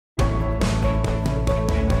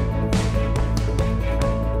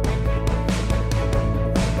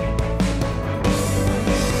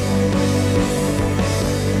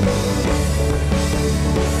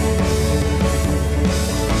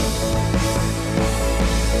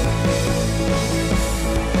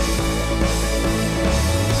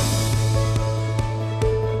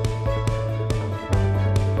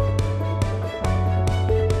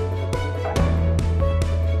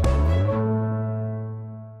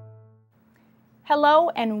Hello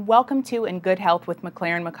and welcome to In Good Health with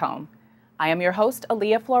McLaren Macomb. I am your host,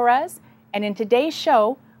 Aaliyah Flores, and in today's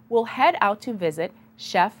show, we'll head out to visit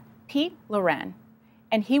Chef Pete Loren,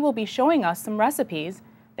 and he will be showing us some recipes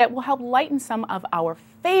that will help lighten some of our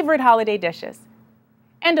favorite holiday dishes.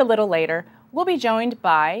 And a little later, we'll be joined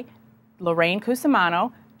by Loraine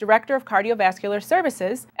Cusumano, Director of Cardiovascular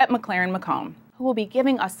Services at McLaren Macomb, who will be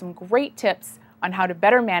giving us some great tips on how to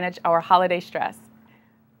better manage our holiday stress.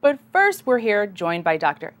 But first, we're here joined by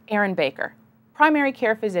Dr. Erin Baker, primary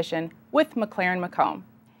care physician with McLaren Macomb,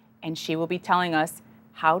 and she will be telling us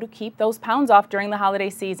how to keep those pounds off during the holiday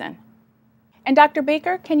season. And Dr.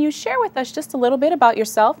 Baker, can you share with us just a little bit about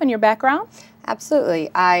yourself and your background? Absolutely.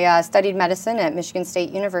 I studied medicine at Michigan State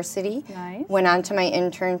University. Nice. Went on to my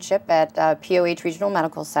internship at POH Regional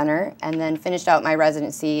Medical Center, and then finished out my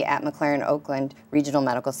residency at McLaren Oakland Regional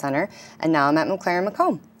Medical Center, and now I'm at McLaren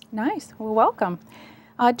Macomb. Nice. Well, welcome.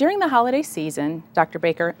 During the holiday season, Dr.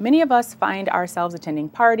 Baker, many of us find ourselves attending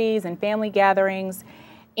parties and family gatherings,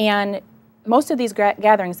 and most of these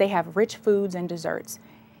gatherings, they have rich foods and desserts.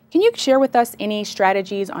 Can you share with us any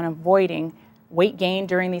strategies on avoiding weight gain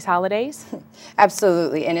during these holidays?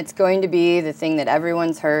 Absolutely, and it's going to be the thing that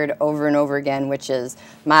everyone's heard over and over again, which is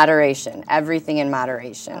moderation, everything in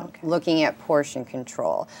moderation. Okay. Looking at portion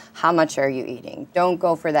control, how much are you eating? Don't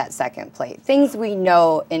go for that second plate. Things we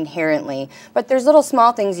know inherently, but there's little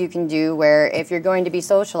small things you can do where if you're going to be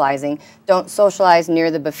socializing, don't socialize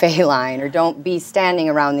near the buffet line or don't be standing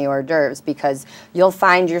around the hors d'oeuvres because you'll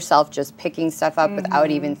find yourself just picking stuff up without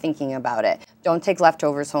even thinking about it. Don't take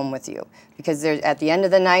leftovers home with you because at the end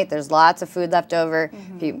of the night, there's lots of food left over.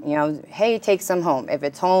 You know, hey, take some home. If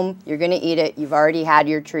it's home, you're going to eat it. You've already had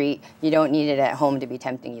your treat. You don't need it at home to be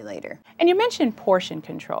tempting you later. And you mentioned portion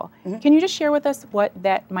control. Can you just share with us what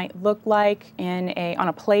that might look like on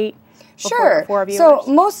a plate? Sure. For our viewers? So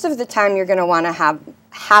most of the time, you're going to want to have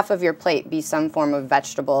half of your plate be some form of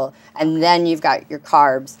vegetable, and then you've got your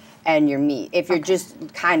carbs and your meat. If you're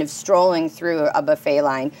just kind of strolling through a buffet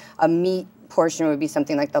line, a meat portion would be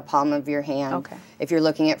something like the palm of your hand. Okay. If you're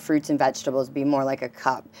looking at fruits and vegetables, be more like a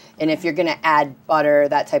cup. And if you're going to add butter,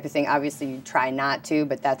 that type of thing, obviously you try not to,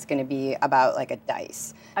 but that's going to be about like a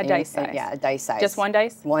dice. A dice size? Yeah, a dice size. Just one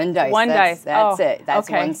dice? One dice. One dice. That's Oh, it. That's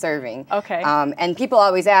okay. one serving. Okay. And people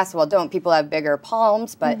always ask, well, don't people have bigger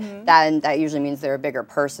palms? But that usually means they're a bigger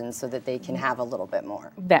person so that they can have a little bit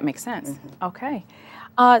more. That makes sense. Okay.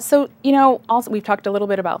 So, you know, also we've talked a little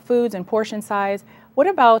bit about foods and portion size. What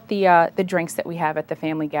about the drinks that we have at the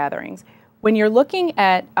family gatherings? When you're looking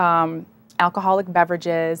at alcoholic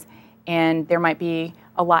beverages and there might be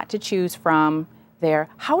a lot to choose from there,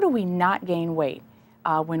 how do we not gain weight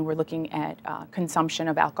when we're looking at consumption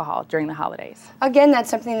of alcohol during the holidays? Again, that's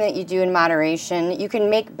something that you do in moderation. You can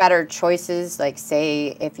make better choices, like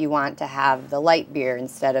say if you want to have the light beer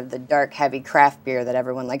instead of the dark, heavy craft beer that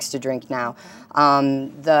everyone likes to drink now.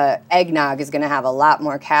 The eggnog is going to have a lot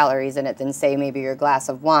more calories in it than, say, maybe your glass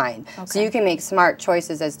of wine. Okay. So you can make smart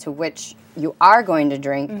choices as to which you are going to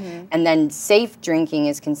drink, and then safe drinking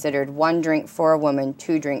is considered 1 drink for a woman,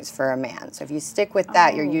 2 drinks for a man. So if you stick with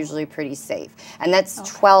that, you're usually pretty safe. And that's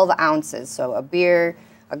 12 ounces, so a beer,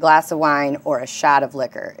 a glass of wine, or a shot of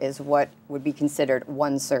liquor is what would be considered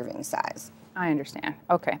 1 serving size. I understand.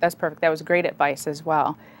 Okay, that's perfect. That was great advice as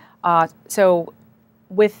well. So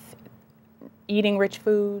with eating rich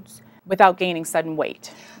foods, without gaining sudden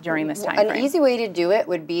weight during this time frame? An easy way to do it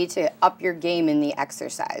would be to up your game in the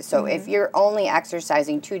exercise. So if you're only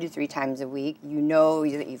exercising 2 to 3 times a week, you know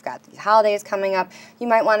that you've got these holidays coming up, you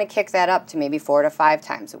might want to kick that up to maybe 4 to 5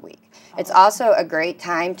 times a week. It's also a great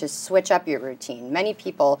time to switch up your routine. Many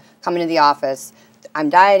people come into the office, I'm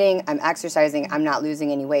dieting, I'm exercising, I'm not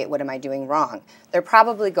losing any weight, what am I doing wrong? They're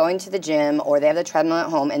probably going to the gym or they have the treadmill at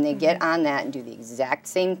home and they get on that and do the exact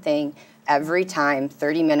same thing every time,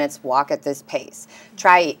 30 minutes, walk at this pace.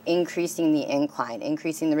 Try increasing the incline,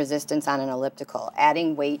 increasing the resistance on an elliptical,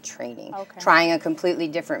 adding weight training, trying a completely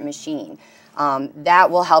different machine.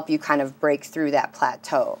 That will help you kind of break through that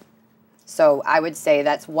plateau. So I would say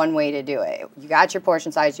that's one way to do it. You got your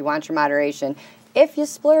portion size, you want your moderation. If you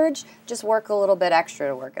splurge, just work a little bit extra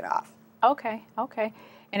to work it off. Okay, okay.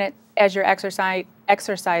 And as you're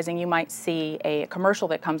exercising, you might see a commercial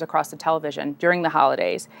that comes across the television during the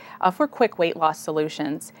holidays for quick weight loss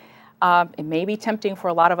solutions. It may be tempting for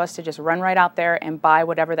a lot of us to just run right out there and buy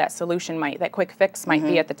whatever that solution that quick fix might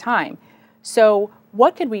be at the time. So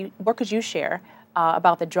what could you share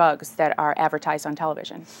about the drugs that are advertised on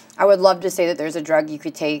television? I would love to say that there's a drug you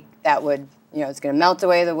could take that would you know, it's going to melt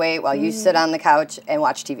away the weight while you sit on the couch and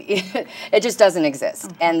watch TV. It just doesn't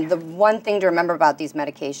exist. And the one thing to remember about these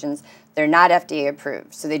medications, they're not FDA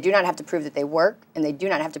approved. So they do not have to prove that they work, and they do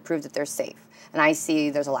not have to prove that they're safe. And I see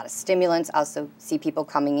there's a lot of stimulants. I also see people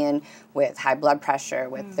coming in with high blood pressure,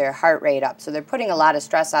 with their heart rate up. So they're putting a lot of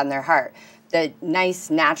stress on their heart. The nice,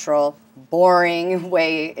 natural, boring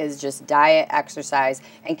way is just diet, exercise,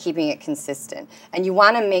 and keeping it consistent. And you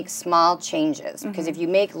want to make small changes, because if you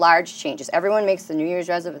make large changes, everyone makes the New Year's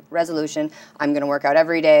resolution, I'm going to work out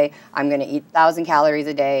every day, I'm going to eat 1,000 calories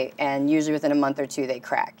a day, and usually within a month or two they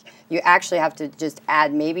crack. You actually have to just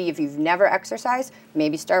add, maybe if you've never exercised,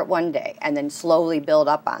 maybe start one day and then slowly build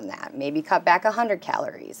up on that. Maybe cut back 100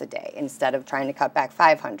 calories a day instead of trying to cut back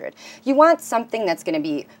 500. You want something that's going to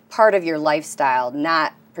be part of your lifestyle,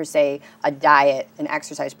 not per se a diet and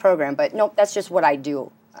exercise program, but nope, that's just what I do,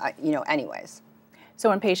 you know, anyways. So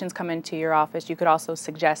when patients come into your office, you could also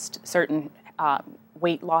suggest certain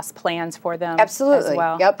weight loss plans for them. Absolutely. As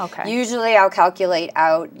well? Yep. Okay. Usually I'll calculate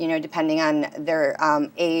out, you know, depending on their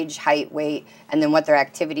age, height, weight, and then what their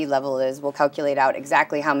activity level is. We'll calculate out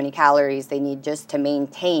exactly how many calories they need just to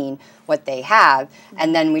maintain what they have,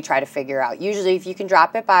 and then we try to figure out. Usually if you can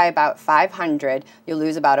drop it by about 500, you'll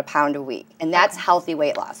lose about a pound a week, and that's healthy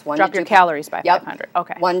weight loss. Drop your calories by 500.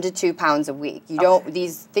 Okay. 1 to 2 pounds a week. You don't,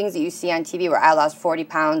 these things that you see on TV where I lost 40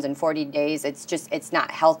 pounds in 40 days, it's just, it's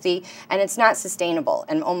not healthy, and it's not sustainable.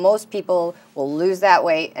 And most people will lose that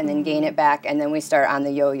weight and then gain it back, and then we start on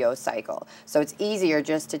the yo-yo cycle. So it's easier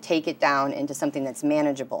just to take it down into something that's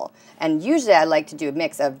manageable. And usually I like to do a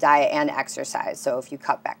mix of diet and exercise. So if you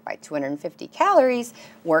cut back by 250 calories,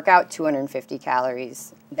 work out 250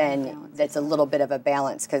 calories, then that's a little bit of a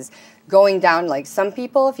balance. Because going down, like some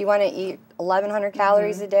people, if you want to eat 1,100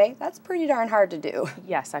 calories a day, that's pretty darn hard to do.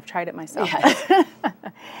 Yes, I've tried it myself. Yes.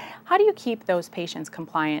 How do you keep those patients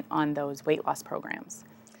compliant on those weight loss programs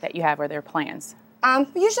that you have, or their plans?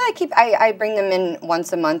 Usually I bring them in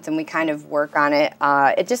once a month and we kind of work on it.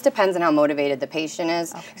 It just depends on how motivated the patient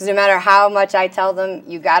is. Because no matter how much I tell them,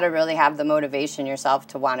 you got to really have the motivation yourself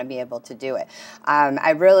to want to be able to do it.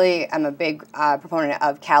 I really am a big proponent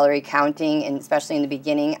of calorie counting, and especially in the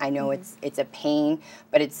beginning. I know it's a pain,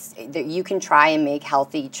 but you can try and make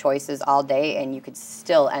healthy choices all day and you could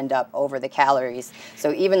still end up over the calories.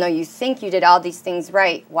 So even though you think you did all these things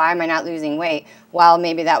right, why am I not losing weight? Well,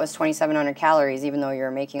 maybe that was 2,700 calories, even though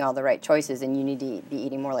you're making all the right choices, and you need to be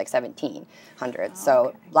eating more like 1,700.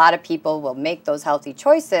 So a lot of people will make those healthy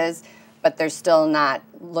choices, but they're still not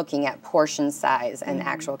looking at portion size and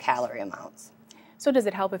actual calorie amounts. So does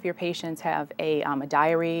it help if your patients have a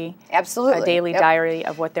diary? Absolutely. A daily diary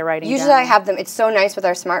of what they're writing Usually down? I have them, it's so nice with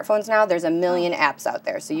our smartphones now, there's a million apps out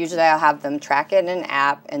there. So usually I'll have them track it in an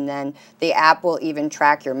app, and then the app will even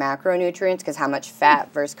track your macronutrients, because how much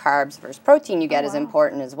fat versus carbs versus protein you get is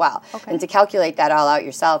important as well. And to calculate that all out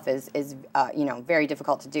yourself is you know, very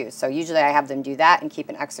difficult to do. So usually I have them do that and keep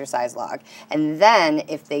an exercise log. And then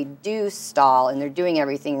if they do stall and they're doing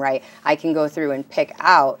everything right, I can go through and pick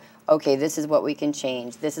out, okay, this is what we can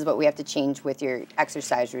change. This is what we have to change with your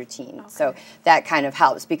exercise routine. So that kind of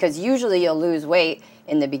helps, because usually you'll lose weight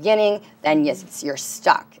in the beginning, then yes, you're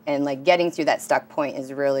stuck. And like getting through that stuck point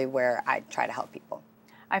is really where I try to help people.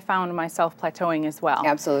 I found myself plateauing as well.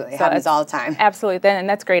 Absolutely. It So happens all the time. Absolutely, and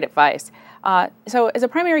that's great advice. So as a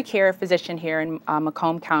primary care physician here in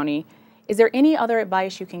Macomb County, is there any other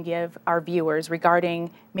advice you can give our viewers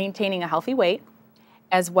regarding maintaining a healthy weight,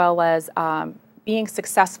 as well as being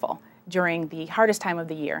successful during the hardest time of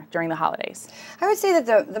the year, during the holidays? I would say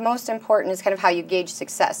that the most important is kind of how you gauge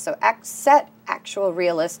success. So set actual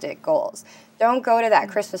realistic goals. Don't go to that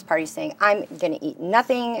Christmas party saying, I'm going to eat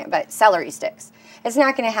nothing but celery sticks. It's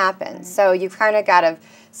not going to happen. So you've kind of got to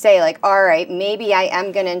say, like, all right, maybe I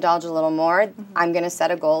am going to indulge a little more. I'm going to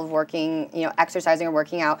set a goal of working, you know, exercising or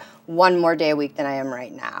working out one more day a week than I am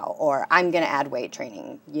right now. Or I'm going to add weight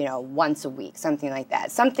training, you know, once a week, something like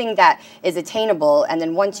that. Something that is attainable, and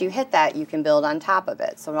then once you hit that, you can build on top of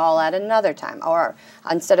it. So I'll add another time. Or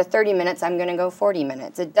instead of 30 minutes, I'm going to go 40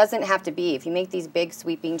 minutes. It doesn't have to be. If you make these big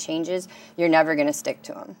sweeping changes, you're never going to stick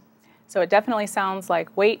to them. So it definitely sounds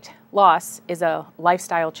like weight loss is a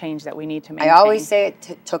lifestyle change that we need to maintain. I always say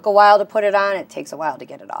it took a while to put it on. It takes a while to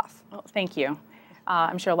get it off. Well, thank you.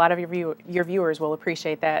 I'm sure a lot of your viewers will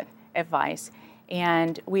appreciate that advice.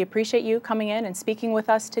 And we appreciate you coming in and speaking with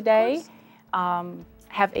us today.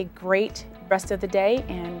 Have a great rest of the day,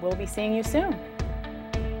 and we'll be seeing you soon.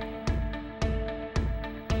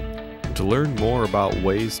 To learn more about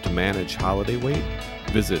ways to manage holiday weight,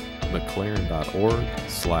 visit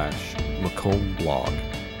mclaren.org/Macomb blog.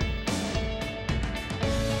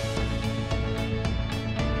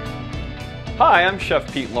 Hi, I'm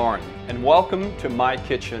Chef Pete Loren, and welcome to my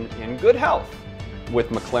kitchen in good health with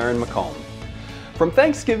McLaren Macomb. From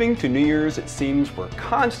Thanksgiving to New Year's, it seems we're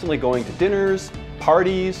constantly going to dinners,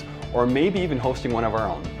 parties, or maybe even hosting one of our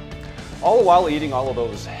own. All the while eating all of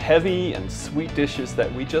those heavy and sweet dishes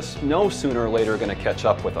that we just know sooner or later are going to catch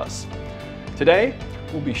up with us. Today,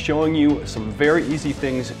 we'll be showing you some very easy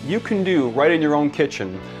things you can do right in your own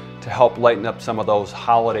kitchen to help lighten up some of those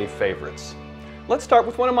holiday favorites. Let's start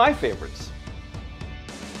with one of my favorites.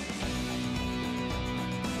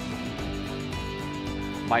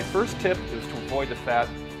 My first tip is to avoid the fat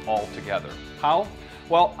altogether. How?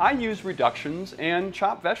 Well, I use reductions and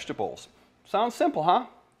chopped vegetables. Sounds simple, huh?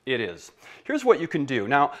 It is. Here's what you can do.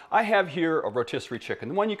 Now, I have here a rotisserie chicken,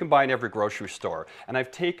 the one you can buy in every grocery store, and I've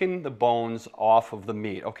taken the bones off of the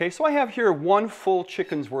meat. Okay, so I have here one full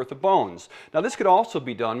chicken's worth of bones. Now, this could also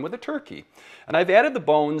be done with a turkey. And I've added the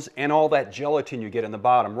bones and all that gelatin you get in the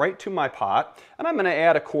bottom right to my pot, and I'm going to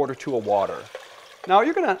add 1/4 to of water. Now,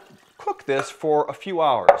 you're going to cook this for a few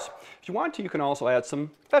hours. If you want to, you can also add some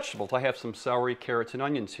vegetables. I have some celery, carrots, and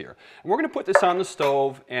onions here. And we're going to put this on the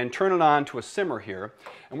stove and turn it on to a simmer here.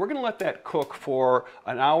 And we're going to let that cook for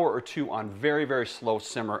an hour or two on very, very slow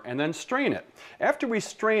simmer and then strain it. After we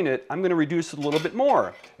strain it, I'm going to reduce it a little bit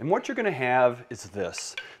more. And what you're going to have is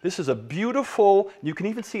this. This is a beautiful, you can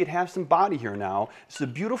even see it has some body here now. It's a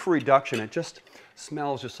beautiful reduction. It just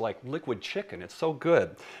smells just like liquid chicken. It's so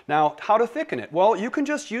good. Now, how to thicken it? Well, you can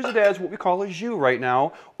just use it as what we call a jus right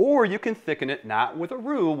now, or you can thicken it not with a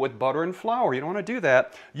roux, with butter and flour. You don't want to do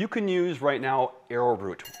that. You can use right now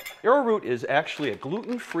arrowroot. Arrowroot is actually a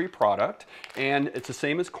gluten-free product, and it's the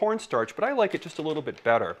same as cornstarch, but I like it just a little bit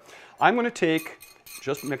better. I'm going to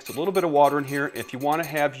just mix a little bit of water in here. If you want to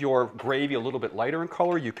have your gravy a little bit lighter in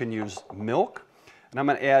color, you can use milk. And I'm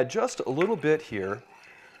going to add just a little bit here.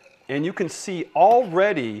 And you can see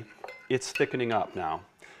already it's thickening up now.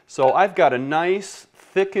 So I've got a nice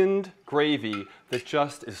thickened gravy that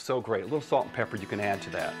just is so great. A little salt and pepper you can add to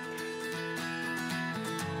that.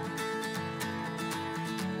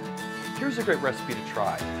 Here's a great recipe to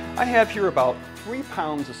try. I have here about 3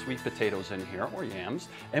 pounds of sweet potatoes in here, or yams,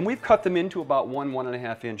 and we've cut them into about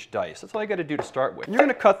 1–1.5 inch dice. That's all you got to do to start with. And you're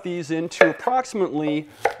going to cut these into approximately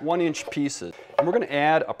 1-inch pieces. And we're going to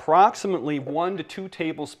add approximately 1 to 2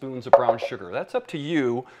 tablespoons of brown sugar. That's up to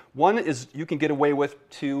you. 1 is you can get away with,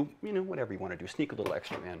 2, whatever you want to do, sneak a little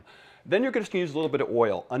extra in. Then you're just going to use a little bit of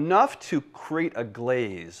oil, enough to create a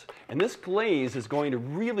glaze. And this glaze is going to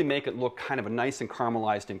really make it look kind of nice and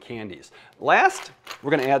caramelized in candies. Last, we're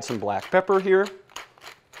going to add some black pepper here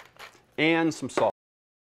and some salt.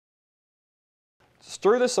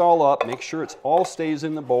 Stir this all up, make sure it all stays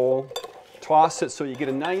in the bowl. Toss it so you get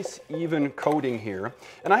a nice even coating here.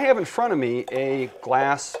 And I have in front of me a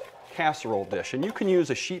glass casserole dish. And you can use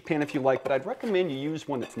a sheet pan if you like, but I'd recommend you use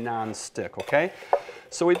one that's non-stick, okay?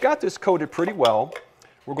 So we've got this coated pretty well.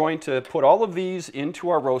 We're going to put all of these into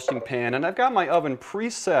our roasting pan, and I've got my oven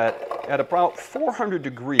preset at about 400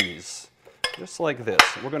 degrees, just like this.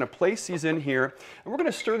 We're going to place these in here, and we're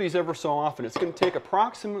going to stir these ever so often. It's going to take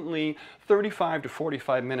approximately 35 to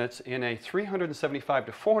 45 minutes in a 375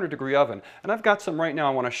 to 400 degree oven. And I've got some right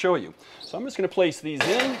now I want to show you. So I'm just going to place these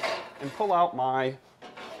in and pull out my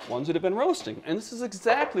ones that have been roasting. And this is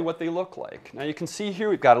exactly what they look like. Now you can see here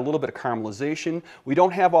we've got a little bit of caramelization. We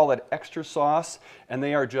don't have all that extra sauce, and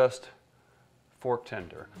they are just fork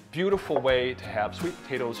tender. Beautiful way to have sweet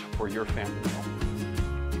potatoes for your family meal.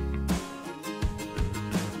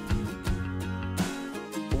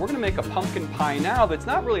 We're going to make a pumpkin pie now that's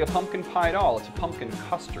not really a pumpkin pie at all. It's a pumpkin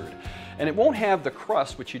custard. And it won't have the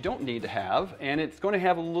crust, which you don't need to have, and it's going to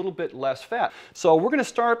have a little bit less fat. So we're going to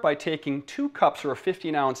start by taking 2 cups or a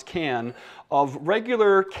 15-ounce can of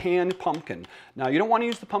regular canned pumpkin. Now, you don't want to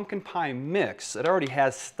use the pumpkin pie mix. It already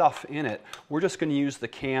has stuff in it. We're just going to use the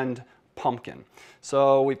canned pumpkin.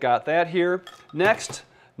 So we've got that here. Next,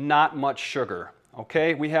 not much sugar.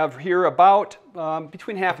 Okay, we have here about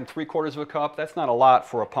between 1/2 and 3/4 of a cup. That's not a lot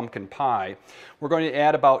for a pumpkin pie. We're going to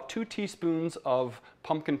add about 2 teaspoons of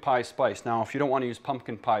pumpkin pie spice. Now, if you don't want to use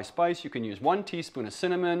pumpkin pie spice, you can use 1 teaspoon of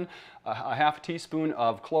cinnamon, a 1/2 teaspoon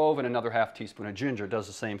of clove, and another 1/2 teaspoon of ginger. It does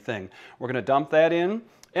the same thing. We're going to dump that in.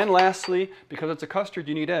 And lastly, because it's a custard,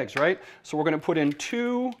 you need eggs, right? So we're going to put in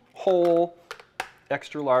 2 whole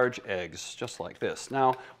extra large eggs, just like this.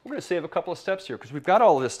 Now, we're going to save a couple of steps here because we've got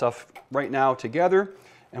all of this stuff right now together,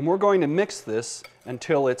 and we're going to mix this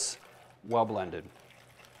until it's well blended.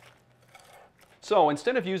 So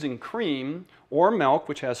instead of using cream or milk,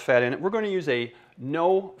 which has fat in it, we're going to use a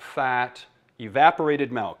no-fat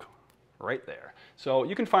evaporated milk right there. So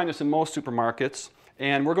you can find this in most supermarkets,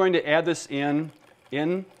 and we're going to add this in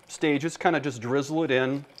in stages, kind of just drizzle it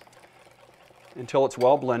in until it's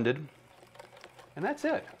well blended. And that's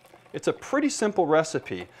it. It's a pretty simple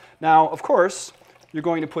recipe. Now, of course, you're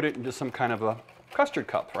going to put it into some kind of a custard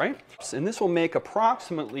cup, right? And this will make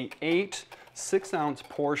approximately 8 6-ounce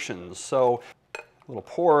portions. So a little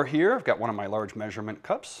pour here. I've got one of my large measurement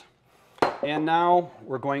cups. And now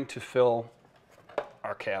we're going to fill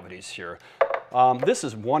our cavities here. This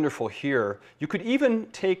is wonderful here. You could even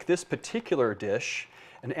take this particular dish,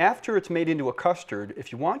 and after it's made into a custard,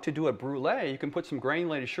 if you want to do a brulee, you can put some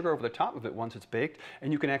granulated sugar over the top of it once it's baked,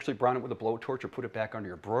 and you can actually brown it with a blowtorch or put it back under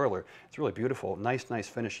your broiler. It's really beautiful. Nice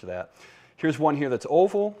finish to that. Here's one here that's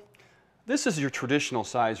oval. This is your traditional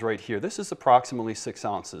size right here. This is approximately 6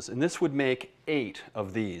 ounces, and this would make 8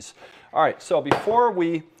 of these. All right, so before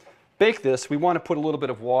we bake this, we want to put a little bit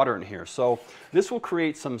of water in here. So this will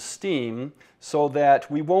create some steam so that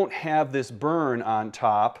we won't have this burn on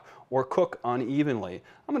top or cook unevenly.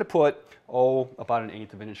 I'm going to put, about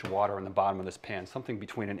 1/8 of an inch of water on the bottom of this pan, something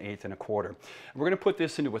between 1/8 and 1/4. And we're going to put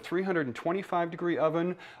this into a 325-degree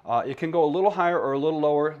oven. It can go a little higher or a little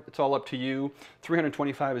lower. It's all up to you.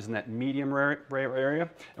 325 is in that medium rare area.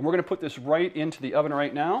 And we're going to put this right into the oven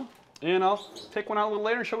right now. And I'll take one out a little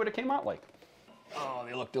later and show what it came out like. Oh,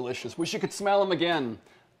 they look delicious. Wish you could smell them again.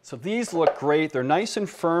 So these look great. They're nice and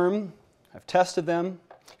firm. I've tested them.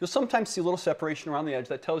 You'll sometimes see a little separation around the edge.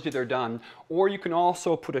 That tells you they're done. Or you can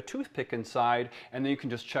also put a toothpick inside, and then you can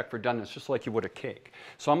just check for doneness, just like you would a cake.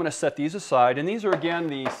 So I'm going to set these aside. And these are, again,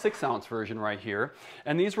 the 6-ounce version right here.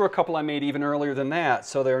 And these were a couple I made even earlier than that,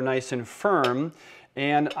 so they're nice and firm.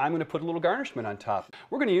 And I'm going to put a little garnishment on top.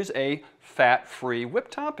 We're going to use a fat-free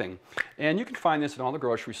whipped topping. And you can find this in all the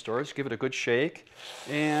grocery stores. Give it a good shake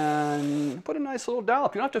and put a nice little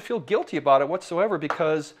dollop. You don't have to feel guilty about it whatsoever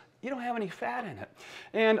because you don't have any fat in it.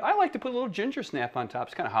 And I like to put a little ginger snap on top.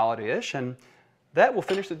 It's kind of holiday-ish, and that will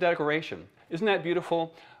finish the decoration. Isn't that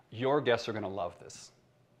beautiful? Your guests are going to love this.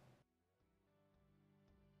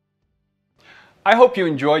 I hope you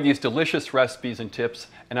enjoyed these delicious recipes and tips,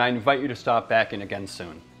 and I invite you to stop back in again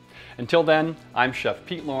soon. Until then, I'm Chef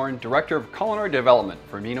Pete Loren, Director of Culinary Development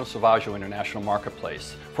for Nino Salvaggio International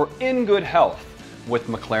Marketplace for In Good Health with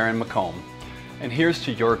McLaren Macomb. And here's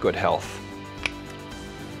to your good health.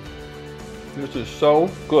 This is so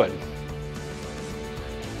good.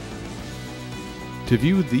 To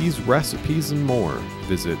view these recipes and more,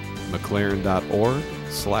 visit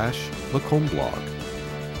mclaren.org/MacombBlog.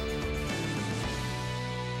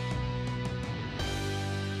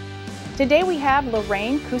 Today we have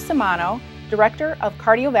Loraine Cusumano, Director of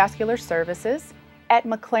Cardiovascular Services at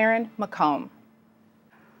McLaren Macomb.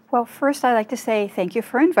 Well, first I'd like to say thank you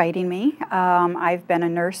for inviting me. I've been a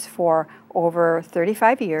nurse for over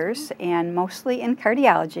 35 years and mostly in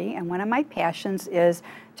cardiology, and one of my passions is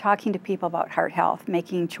talking to people about heart health,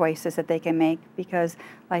 making choices that they can make because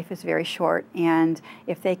life is very short, and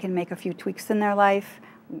if they can make a few tweaks in their life,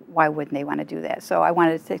 why wouldn't they want to do that? So I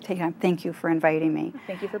wanted to take time. Thank you for inviting me.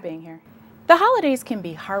 Thank you for being here. The holidays can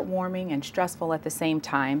be heartwarming and stressful at the same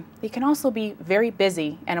time. They can also be very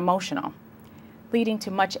busy and emotional, leading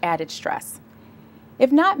to much added stress.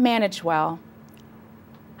 If not managed well,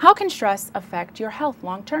 how can stress affect your health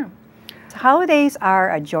long term? Holidays are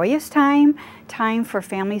a joyous time for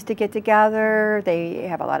families to get together. They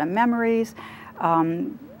have a lot of memories, a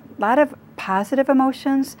lot of positive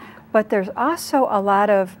emotions, but there's also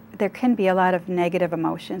there can be a lot of negative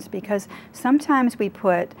emotions because sometimes we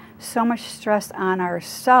put so much stress on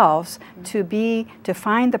ourselves to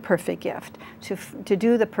find the perfect gift, to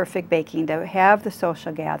do the perfect baking, to have the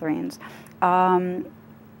social gatherings.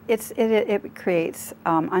 It creates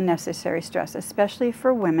unnecessary stress, especially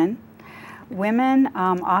for women. Women,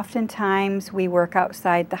 oftentimes we work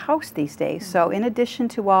outside the house these days. So in addition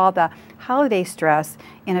to all the holiday stress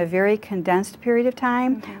in a very condensed period of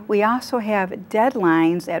time, we also have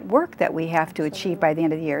deadlines at work that we have to achieve by the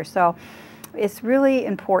end of the year. So it's really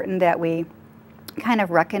important that we kind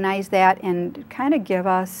of recognize that and kind of give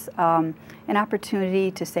us an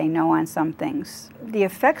opportunity to say no on some things. The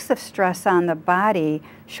effects of stress on the body,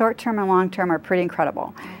 short-term and long-term, are pretty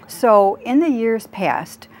incredible. So in the years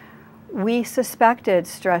past, we suspected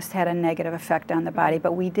stress had a negative effect on the body,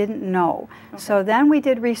 but we didn't know. So then we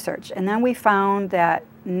did research, and then we found that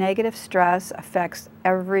negative stress affects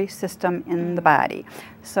every system in the body.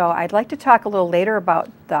 So I'd like to talk a little later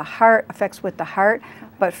about the heart, effects with the heart,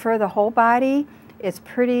 but for the whole body, it's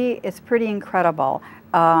pretty incredible.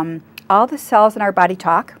 All the cells in our body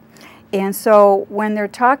talk, and so when they're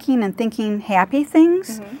talking and thinking happy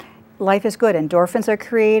things, life is good. Endorphins are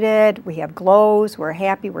created, we have glows, we're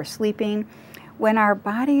happy, we're sleeping. when our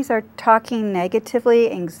bodies are talking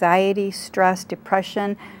negatively, anxiety, stress,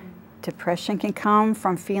 depression, depression can come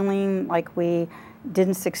from feeling like we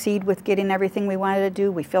didn't succeed with getting everything we wanted to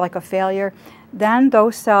do, we feel like a failure, then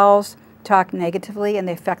those cells talk negatively and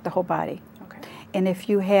they affect the whole body. Okay. And if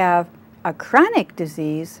you have a chronic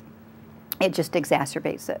disease, it just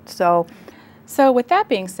exacerbates it. So with that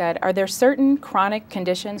being said, are there certain chronic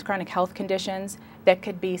conditions, chronic health conditions, that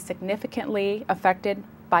could be significantly affected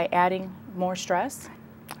by adding more stress?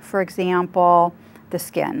 For example, the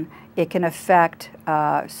skin. It can affect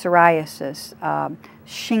psoriasis,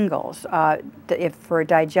 shingles. If for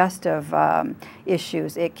digestive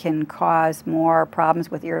issues, it can cause more problems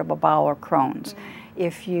with irritable bowel or Crohn's.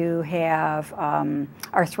 If you have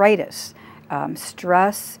arthritis,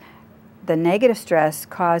 stress, the negative stress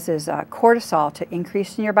causes cortisol to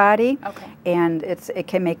increase in your body, and it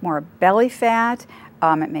can make more belly fat.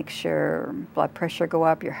 It makes your blood pressure go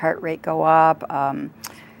up, your heart rate go up.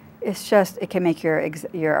 It can make your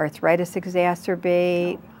arthritis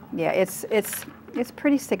exacerbate. Yeah, it's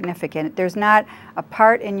pretty significant. There's not a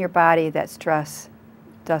part in your body that stress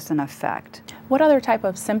doesn't affect. What other type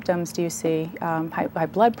of symptoms do you see? High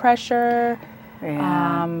blood pressure?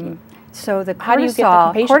 Yeah. So the how do you get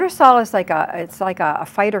the patient? Cortisol is like a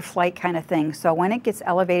fight or flight kind of thing. So when it gets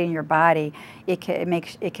elevated in your body, it can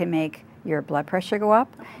make your blood pressure go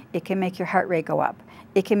up. It can make your heart rate go up.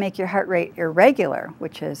 It can make your heart rate irregular,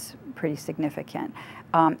 which is pretty significant.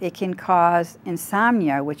 It can cause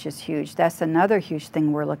insomnia, which is huge. That's another huge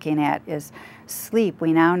thing we're looking at is sleep.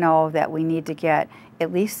 We now know that we need to get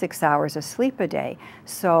at least 6 hours of sleep a day.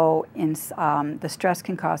 So the stress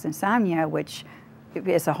can cause insomnia, which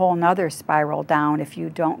is a whole nother spiral down if you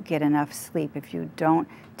don't get enough sleep, if you don't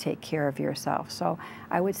take care of yourself. So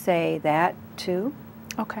I would say that too.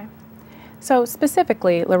 Okay. So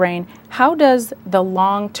specifically, Loraine, how does the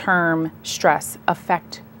long-term stress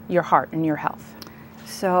affect your heart and your health?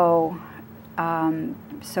 So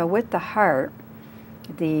with the heart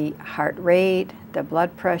rate, the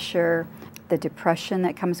blood pressure, the depression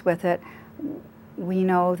that comes with it, we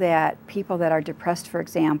know that people that are depressed, for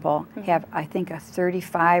example, have, I think, a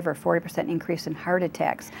 35 or 40% increase in heart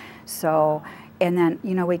attacks. So, and then,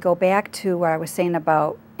 we go back to what I was saying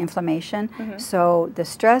about inflammation. So the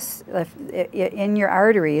stress in your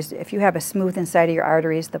arteries, if you have a smooth inside of your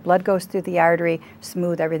arteries, the blood goes through the artery,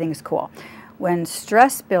 smooth, everything is cool. When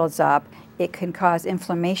stress builds up, it can cause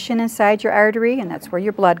inflammation inside your artery, and that's where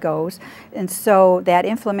your blood goes. And so that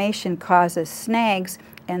inflammation causes snags,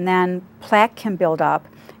 and then plaque can build up,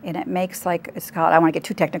 and it makes it's called, I don't want to get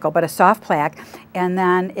too technical, but a soft plaque, and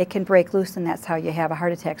then it can break loose, and that's how you have a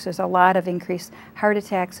heart attack. So there's a lot of increased heart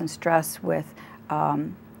attacks and stress with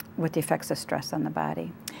the effects of stress on the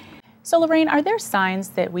body. So Loraine, are there signs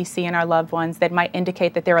that we see in our loved ones that might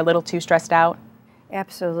indicate that they're a little too stressed out?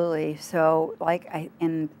 Absolutely. So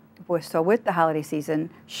so with the holiday season,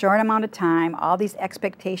 short amount of time, all these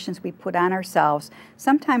expectations we put on ourselves,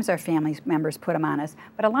 sometimes our family members put them on us,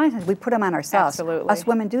 but a lot of times we put them on ourselves. Absolutely. Us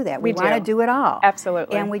women do that. We want to do it all.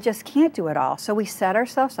 Absolutely. And we just can't do it all. So we set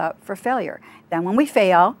ourselves up for failure. Then when we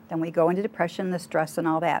fail, then we go into depression, the stress, and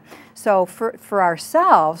all that. So for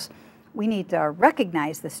ourselves, we need to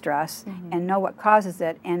recognize the stress and know what causes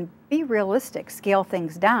it and be realistic, scale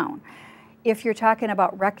things down. If you're talking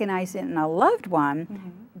about recognizing a loved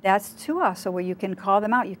one, that's to us. So where you can call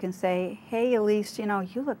them out, you can say, hey, Elise, you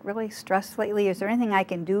look really stressed lately. Is there anything I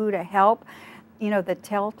can do to help? The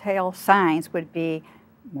telltale signs would be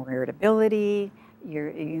more irritability.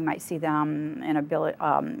 You might see them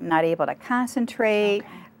not able to concentrate.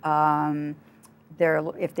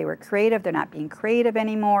 If they were creative, they're not being creative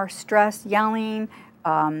anymore. Stress, yelling,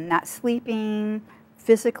 not sleeping.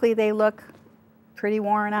 Physically, they look pretty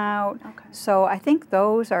worn out. So I think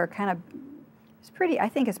those are kind of, I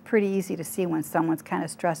think it's pretty easy to see when someone's kind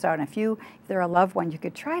of stressed out. And if they're a loved one, you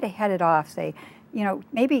could try to head it off. Say,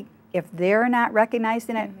 maybe if they're not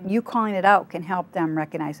recognizing it, you calling it out can help them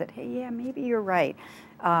recognize it. Hey, yeah, maybe you're right.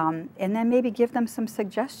 And then maybe give them some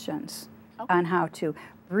suggestions on how to.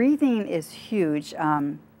 Breathing is huge.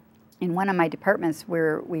 In one of my departments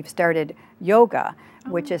where we've started yoga,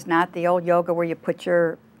 which is not the old yoga where you put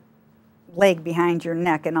your leg behind your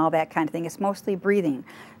neck and all that kind of thing. It's mostly breathing.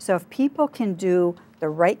 So if people can do the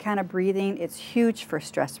right kind of breathing, it's huge for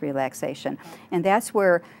stress relaxation. And that's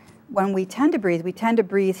where, when we tend to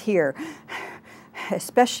breathe here,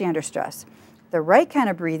 especially under stress. The right kind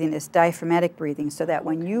of breathing is diaphragmatic breathing, so that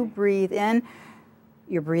when you breathe in,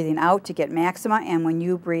 you're breathing out to get maxima, and when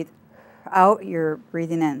you breathe out, you're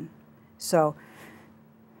breathing in. So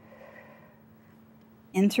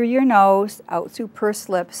in through your nose, out through pursed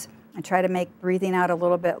lips, and try to make breathing out a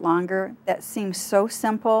little bit longer. That seems so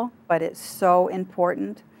simple, but it's so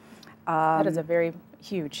important. That is a very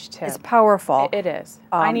huge tip. It's powerful. It is.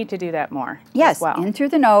 I need to do that more. Yes, as well. in through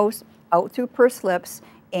the nose, out through pursed lips,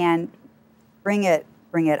 and bring it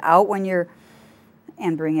out when you're,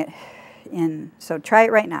 and bring it in. So try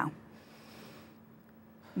it right now.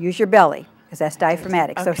 Use your belly, because that's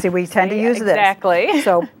diaphragmatic. Okay. So see, we tend to use this. Exactly.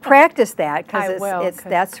 So practice that, because will.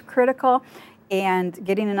 That's critical. And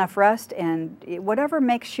getting enough rest, and whatever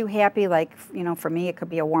makes you happy, like, you know, for me it could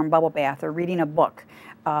be a warm bubble bath or reading a book,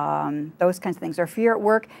 those kinds of things. Or if you're at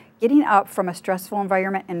work, getting up from a stressful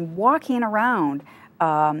environment and walking around.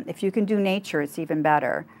 If you can do nature, it's even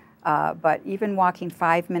better. But even walking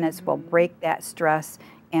 5 minutes will break that stress,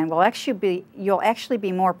 and you'll actually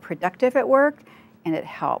be more productive at work, and it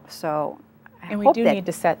helps. So. And we do need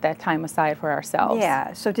to set that time aside for ourselves.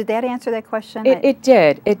 Yeah. So did that answer that question? It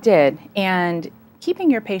did. It did. And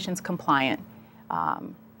keeping your patients compliant,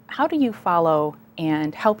 how do you follow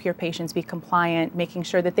and help your patients be compliant, making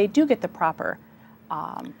sure that they do get the proper?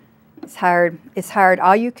 It's hard. It's hard.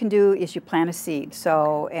 All you can do is you plant a seed.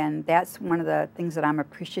 So, and that's one of the things that I'm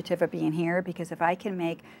appreciative of being here, because if I can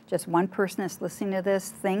make just one person that's listening to this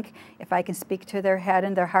think, if I can speak to their head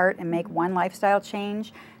and their heart and make one lifestyle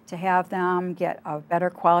change to have them get a better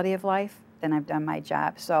quality of life, then I've done my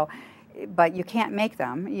job. So, but you can't make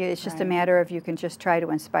them. It's just a matter of, you can just try to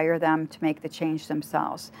inspire them to make the change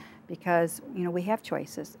themselves, because, you know, we have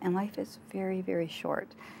choices and life is very, very short.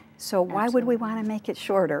 So why would we want to make it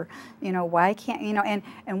shorter? You know, why can't, you know, and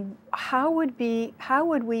how would we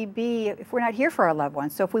be if we're not here for our loved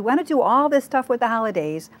ones? So if we want to do all this stuff with the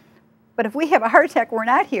holidays, but if we have a heart attack, we're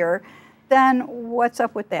not here, then what's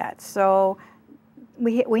up with that? So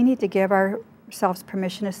we need to give ourselves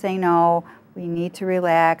permission to say no. We need to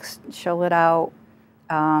relax, chill it out,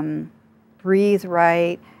 breathe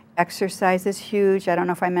right. Exercise is huge. I don't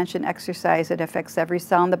know if I mentioned exercise. It affects every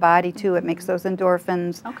cell in the body too. It makes those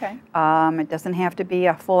endorphins. Okay. It doesn't have to be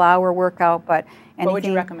a full hour workout, but anything. What would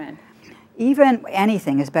you recommend? Even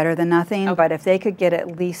anything is better than nothing, Okay. but if they could get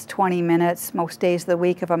at least 20 minutes most days of the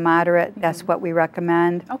week of a moderate, that's what we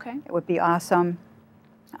recommend. Okay. It would be awesome.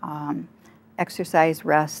 Exercise,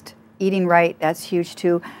 rest, eating right, that's huge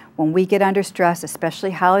too. When we get under stress,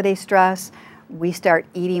 especially holiday stress, we start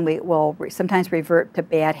eating, we will sometimes revert to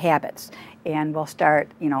bad habits, and we'll start,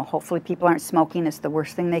 you know, hopefully people aren't smoking, it's the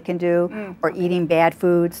worst thing they can do, or eating bad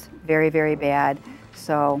foods, very, very bad.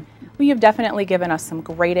 So. Well, you've definitely given us some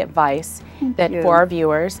great advice for our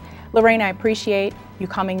viewers. Loraine, I appreciate you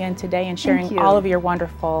coming in today and sharing all of your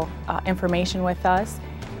wonderful information with us.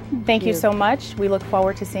 Thank you so much. We look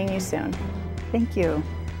forward to seeing you soon. Thank you.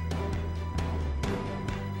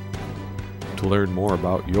 To learn more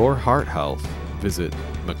about your heart health, visit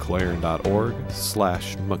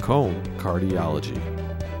mclaren.org/Macomb Cardiology.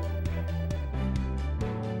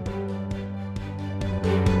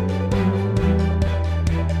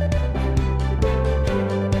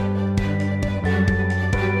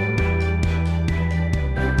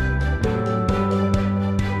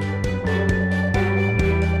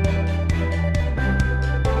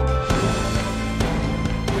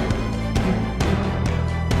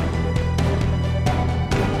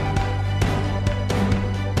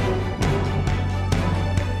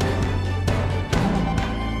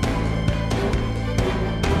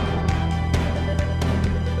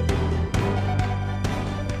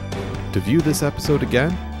 To view this episode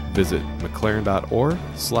again, visit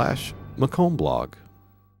mclaren.org/Macomb blog.